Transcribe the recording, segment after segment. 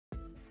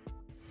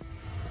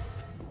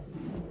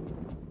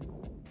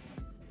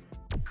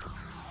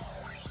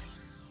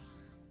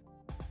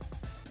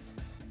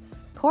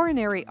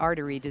Coronary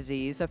artery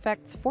disease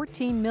affects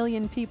 14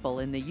 million people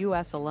in the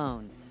U.S.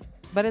 alone.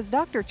 But as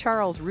Dr.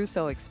 Charles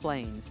Russo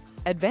explains,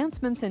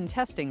 advancements in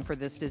testing for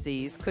this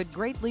disease could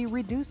greatly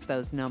reduce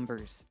those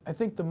numbers. I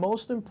think the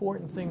most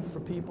important thing for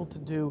people to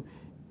do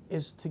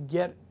is to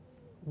get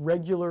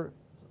regular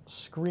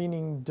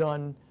screening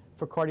done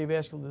for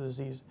cardiovascular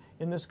disease.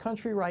 In this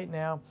country right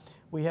now,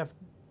 we have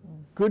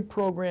good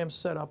programs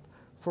set up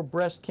for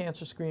breast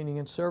cancer screening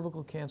and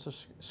cervical cancer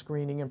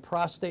screening and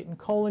prostate and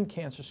colon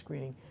cancer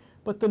screening.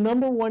 But the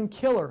number one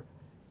killer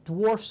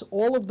dwarfs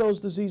all of those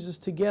diseases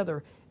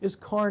together is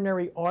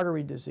coronary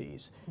artery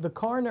disease. The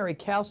coronary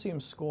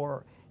calcium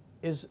score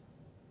is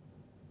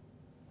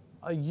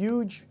a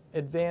huge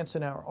advance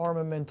in our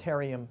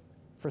armamentarium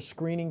for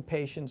screening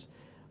patients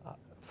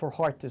for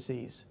heart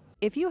disease.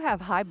 If you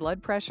have high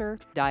blood pressure,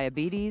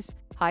 diabetes,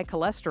 high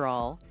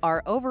cholesterol,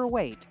 are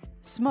overweight,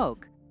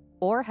 smoke,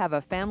 or have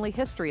a family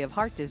history of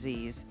heart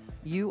disease,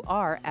 you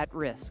are at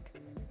risk.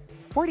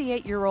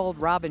 48-year-old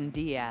Robin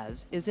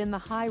Diaz is in the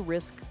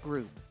high-risk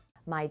group.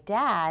 My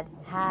dad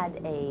had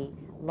a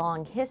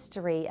long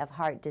history of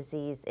heart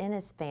disease in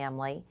his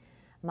family.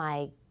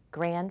 My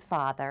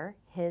grandfather,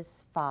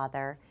 his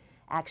father,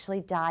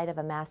 actually died of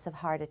a massive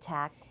heart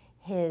attack.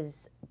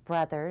 His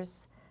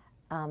brothers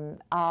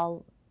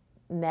all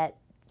met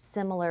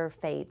similar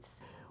fates.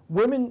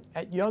 Women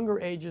at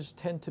younger ages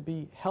tend to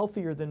be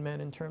healthier than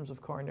men in terms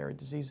of coronary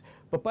disease,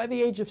 but by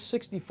the age of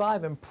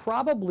 65, and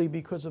probably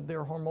because of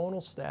their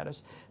hormonal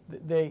status,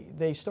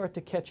 they start to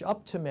catch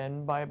up to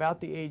men by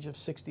about the age of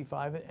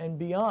 65 and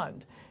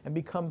beyond, and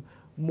become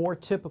more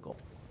typical.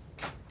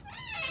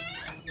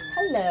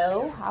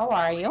 Hello, how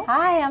are you?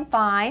 Hi, I'm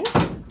fine.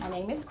 My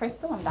name is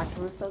Crystal. I'm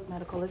Dr. Russo's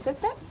medical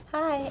assistant.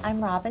 Hi,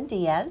 I'm Robin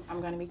Diaz.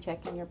 I'm going to be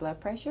checking your blood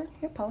pressure,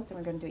 your pulse, and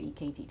we're going to do an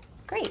EKG.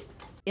 Great.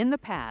 In the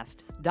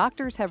past,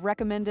 doctors have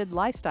recommended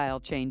lifestyle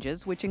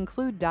changes which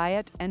include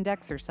diet and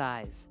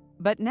exercise.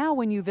 But now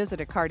when you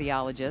visit a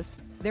cardiologist,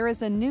 there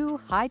is a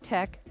new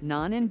high-tech,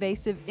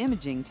 non-invasive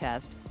imaging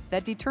test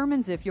that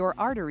determines if your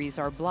arteries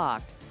are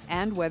blocked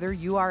and whether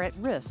you are at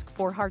risk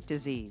for heart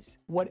disease.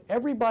 What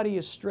everybody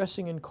is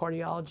stressing in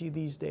cardiology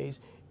these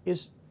days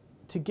is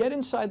to get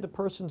inside the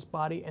person's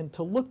body and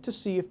to look to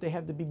see if they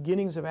have the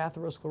beginnings of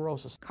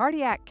atherosclerosis.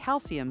 Cardiac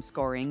calcium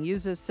scoring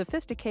uses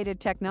sophisticated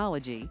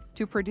technology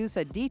to produce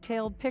a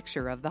detailed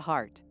picture of the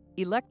heart.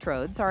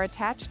 Electrodes are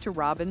attached to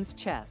Robin's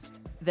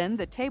chest. Then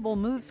the table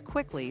moves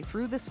quickly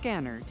through the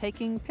scanner,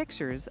 taking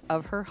pictures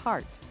of her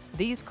heart.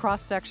 These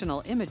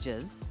cross-sectional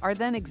images are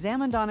then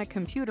examined on a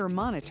computer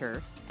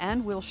monitor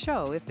and will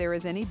show if there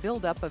is any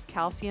buildup of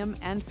calcium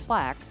and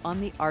plaque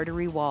on the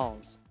artery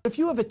walls. If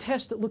you have a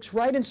test that looks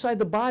right inside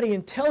the body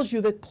and tells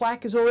you that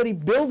plaque is already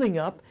building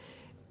up,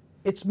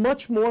 it's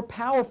much more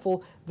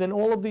powerful than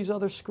all of these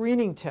other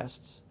screening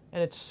tests.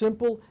 And it's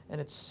simple and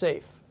it's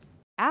safe.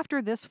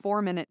 After this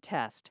 4-minute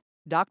test,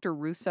 Dr.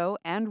 Russo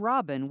and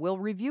Robin will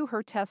review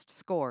her test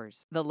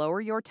scores. The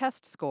lower your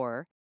test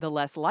score, the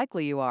less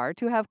likely you are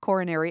to have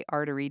coronary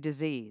artery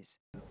disease.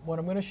 What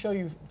I'm going to show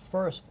you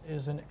first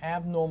is an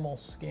abnormal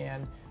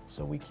scan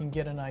so we can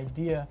get an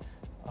idea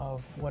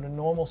of what a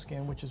normal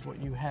scan, which is what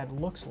you had,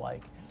 looks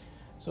like.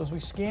 So as we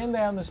scan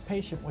down this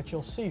patient, what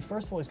you'll see,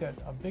 first of all, he's got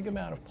a big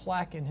amount of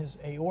plaque in his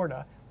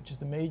aorta, which is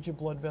the major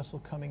blood vessel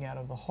coming out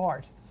of the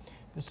heart.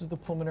 This is the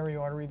pulmonary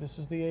artery, this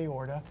is the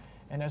aorta,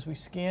 and as we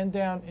scan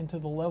down into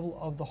the level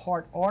of the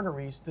heart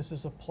arteries, this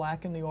is a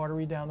plaque in the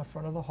artery down the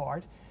front of the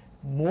heart.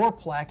 More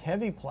plaque,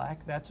 heavy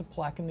plaque, that's a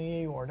plaque in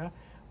the aorta.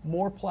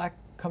 More plaque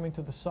coming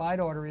to the side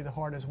artery of the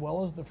heart as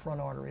well as the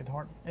front artery of the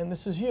heart, and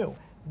this is you.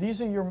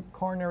 These are your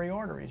coronary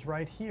arteries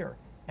right here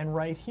and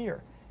right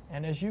here.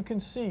 And as you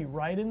can see,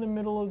 right in the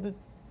middle of the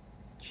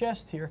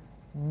chest here,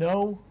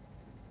 no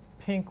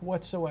pink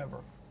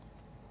whatsoever.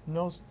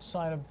 No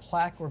sign of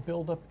plaque or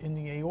buildup in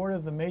the aorta,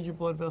 the major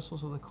blood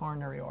vessels, or the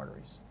coronary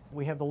arteries.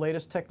 We have the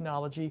latest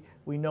technology,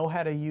 we know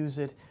how to use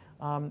it,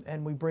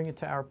 and we bring it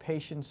to our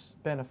patients'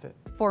 benefit.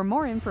 For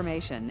more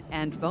information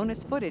and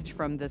bonus footage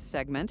from this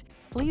segment,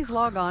 please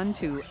log on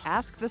to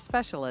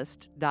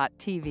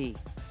askthespecialist.tv.